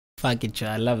Fuck it,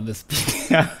 I love this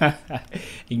picture.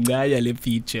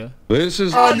 This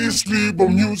is Ali's Liebe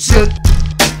Music.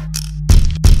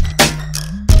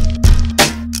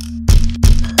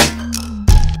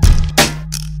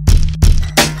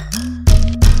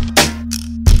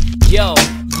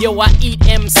 Yo, I eat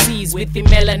MCs with the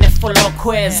melanin full of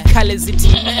queers. Colors it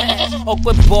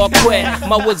awkward bokwe.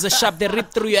 My words are sharp, they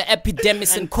rip through your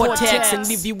epidermis and cortex and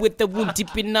leave you with the wound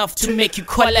deep enough to make you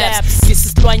collapse. This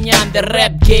is Luanyan, the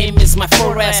rap game is my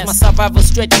forest. My survival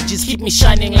strategies keep me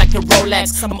shining like a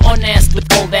Rolex. I'm honest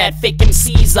with all that, fake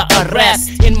MCs are a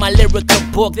rest. In my lyrical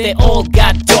book, they all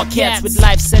got dockets with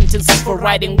life sentences for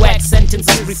writing whack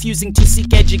sentences. Refusing to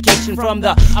seek education from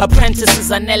the apprentices.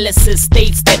 Analysis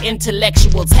states that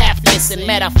intellectuals half listen.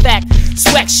 Matter of fact,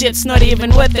 swag shit's not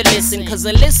even worth a listen. Cause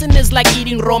a listen is like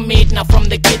eating raw meat now from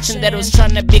the kitchen that was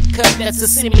trying to be cooked. That's a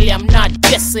simile I'm not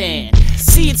dissing.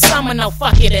 See, it's summer now,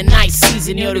 fuck it, a nice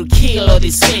season. You're to kill all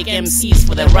these fake MCs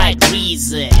for the right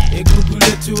reason.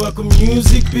 Ekukuletu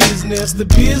music business. The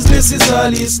business is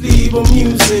Ali's Liebe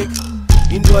Music.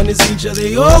 In one is each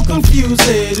they all confused.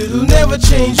 It'll never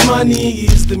change, money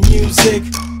is the music.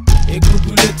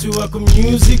 Ekukuletu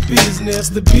music business.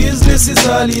 The business is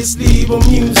Ali's Liebe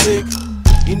Music.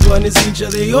 In one is each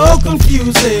they all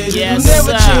confused. It'll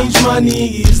never change,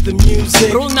 money is the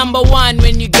music. Rule number one,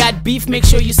 when you got beef, make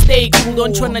sure you stay cool.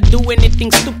 Don't tryna do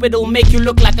anything stupid, it'll make you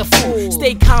look like a fool.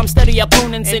 Stay calm, study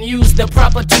opponents and use the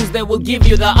proper tools that will give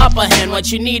you the upper hand.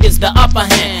 What you need is the upper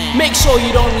hand. Make sure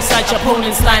you don't recite your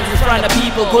opponent's lines in front of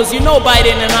people, cause you know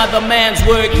biting another man's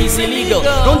work is illegal.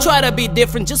 Don't try to be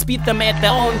different, just beat them at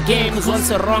their own game. Cause once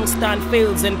a wrong stand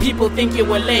fails and people think you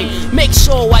were lame, make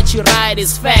sure what you write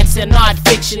is facts and not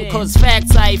fiction. Cause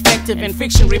facts are effective and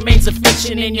fiction remains a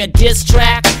fiction in your diss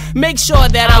track. Make sure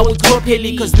that I will go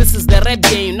pilly, cause this is the rap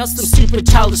game, not some stupid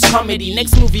childish comedy.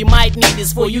 Next move you might need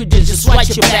is for you to just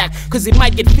watch your back, cause it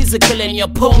might get physical and your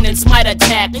opponents might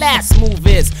attack. Last move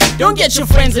is, don't get your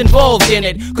friends involved in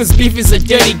it, cause beef is a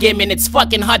dirty game and it's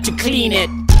fucking hard to clean it.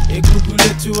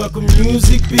 Ekukuletu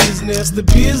music business. The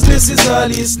business is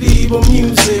Ali's Liebe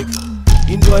Music.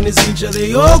 In one is each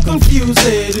they all confused.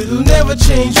 It'll never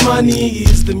change, money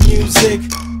is the music.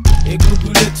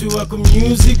 Ekukuletu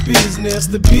music business.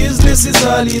 The business is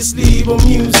Ali's Liebe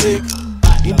Music.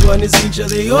 In one is each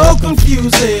they all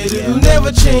confused. It'll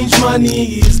never change,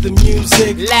 money is the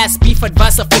music. Last beef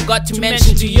advice I forgot to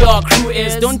mention to your crew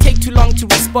is, don't take too long to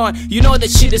respond. You know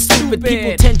that shit is stupid.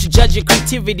 People tend to judge your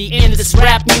creativity in this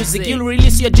rap music. You'll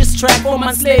release your diss track, 4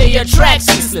 months later your track's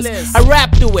useless. I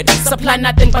rap to it, supply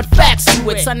nothing but facts to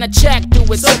it. Son, I check to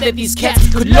it so that these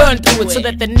cats could learn through it. So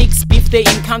that the next beef they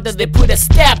encounter, they put a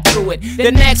stab through it.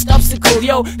 The next obstacle,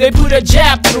 yo, they put a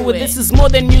jab through it. This is more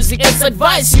than music, it's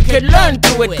advice you can learn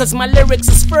through it. Cause my lyrics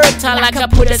is fertile like I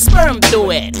put a sperm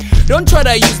through it. Don't try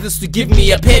to use this to give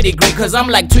me a pedigree, cause I'm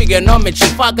like trigonometry.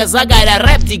 Fuckers, I got a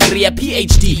rap degree, a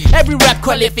PhD, every rap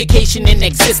qualification in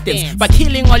existence. By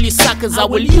killing all you suckers, I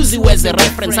will use you as a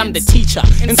reference. I'm the teacher.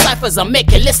 In ciphers, I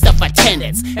make a list of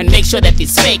attendance and make sure that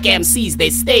these fake MCs,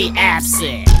 they stay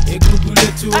absent.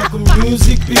 Ekukuletu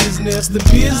music business. The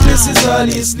business is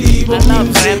Ali's Liebe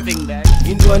Music.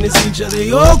 In one is each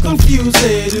they all confused.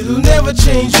 It'll never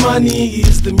change, money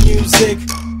is the music.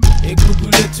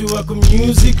 Ekukuletu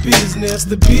music business.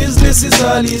 The business is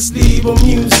Ali's Liebe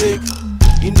Music.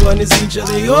 In one is each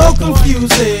they all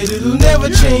confused. It'll never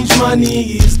change,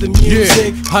 money is the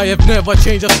music. I have never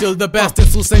changed, I'm still the best. And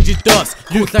so send you dust,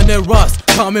 youth and the rust.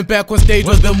 Coming back on stage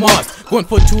was the must. Gone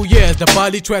for 2 years, the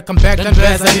body track, I'm back and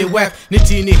bass and it whack.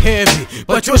 Nitini heavy,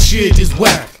 but your shit is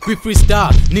whack. We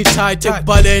freestyle, need tight, take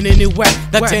ballen in the whack.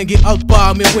 That tangy out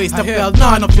bar me waste, I felt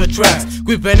none of your tracks.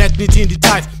 We venet in the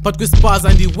tight, but we spars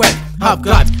and the whack. I've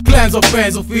got clans of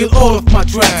friends who feel all of my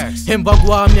tracks.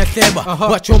 Hembagwa myatheba,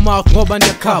 watch your mouth, ngoba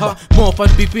ndiyakaba. More fun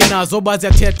bifina, zoba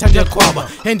ziyathetha ndiyakwaba.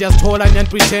 And just hold and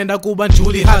pretend kuba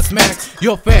Julie has max.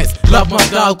 Your fans, love my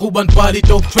style, kuba body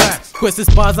dope tracks. Kwesi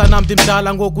spaza nam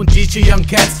dimdala ngoku ndichi young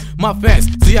cats. My fans,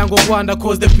 ziya ngokwanda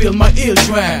cause they feel my ill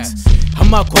tracks.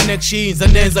 Ama connections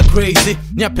anenza crazy.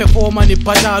 Nyaperforma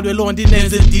nibhatalwe londi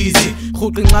nenze dizzy.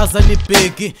 Rhuqi nqaza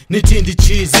nibheki, nithi ndi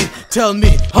cheesy. Tell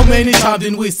me, how many times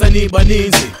did we niba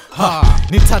ninzi? Ha,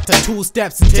 nithatha 2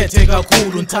 steps nithethe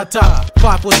kakhulu. Nithatha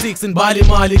 5 or 6 nibali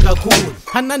mali kakhulu.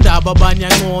 Anandaba abanye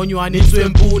anconywa nitswe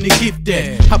mpuni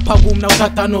gifted. Apha kumna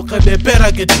uthatha noqebe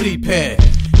better get prepared.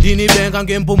 Dini benga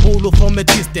ngembumbulu from a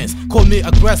distance. Call me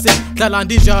aggressive,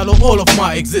 Talandi Jalo all of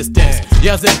my existence.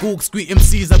 Yaze Goog, Squee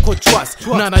MCs I could trust.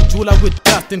 Nana Jula with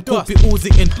dust and Kopi Uzi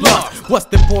in plus. What's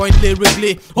the point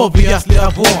lyrically? Obviously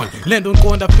I've won. Lendon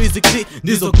Konda physically,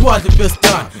 these are quite the best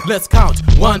done. Let's count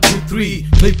 1, 2, 3.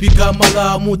 Lipiga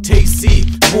Malamu Taycee.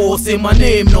 4, say my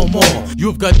name no more.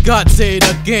 You've got God, say it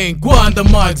again. Gwanda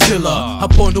Mike'zilla.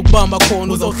 Upon the Bama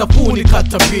Kono, Zafuni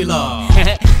Caterpillar.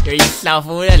 You're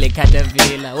Slavuna le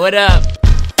Caterpillar. What up?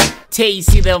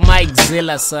 Taycee the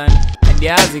Mike'zilla, son. And the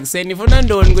Aziz saying if you don't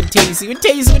know good Taycee, you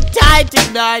Taycee with tight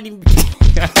and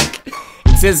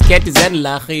it says Cat is and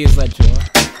Lachi is that you.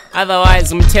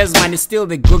 Otherwise, Mtezman is still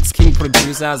the Gooks King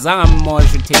producer. Zangam more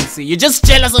Taycee. You're just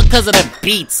jealous because of the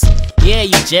beats. Yeah,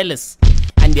 you're jealous.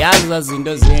 And the others in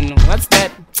those what's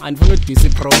that? I'm for not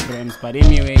DC programs, but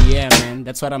anyway, yeah, man,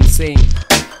 that's what I'm saying.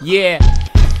 Yeah.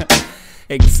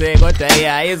 Exactly. What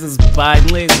yeah, is bad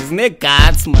it's no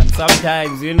guts, man.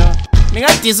 Sometimes, you know. Ninga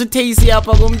DC Taycee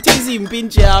apa kum Taycee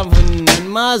impinche and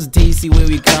mas Taycee where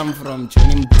we come from.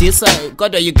 Nim disa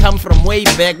God you come from way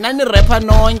back. Nani rapper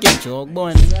nonke joke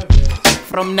bon.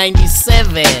 From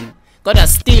 97. God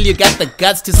still you got the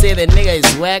guts to say the nigga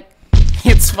is whack.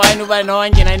 It's fine if I know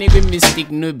and I need a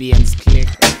mystic Nubians click.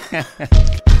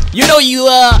 You know you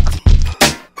are.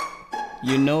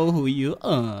 You know who you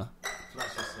are.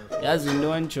 As you know,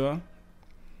 Ancho.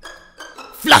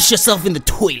 Flush yourself in the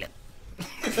toilet.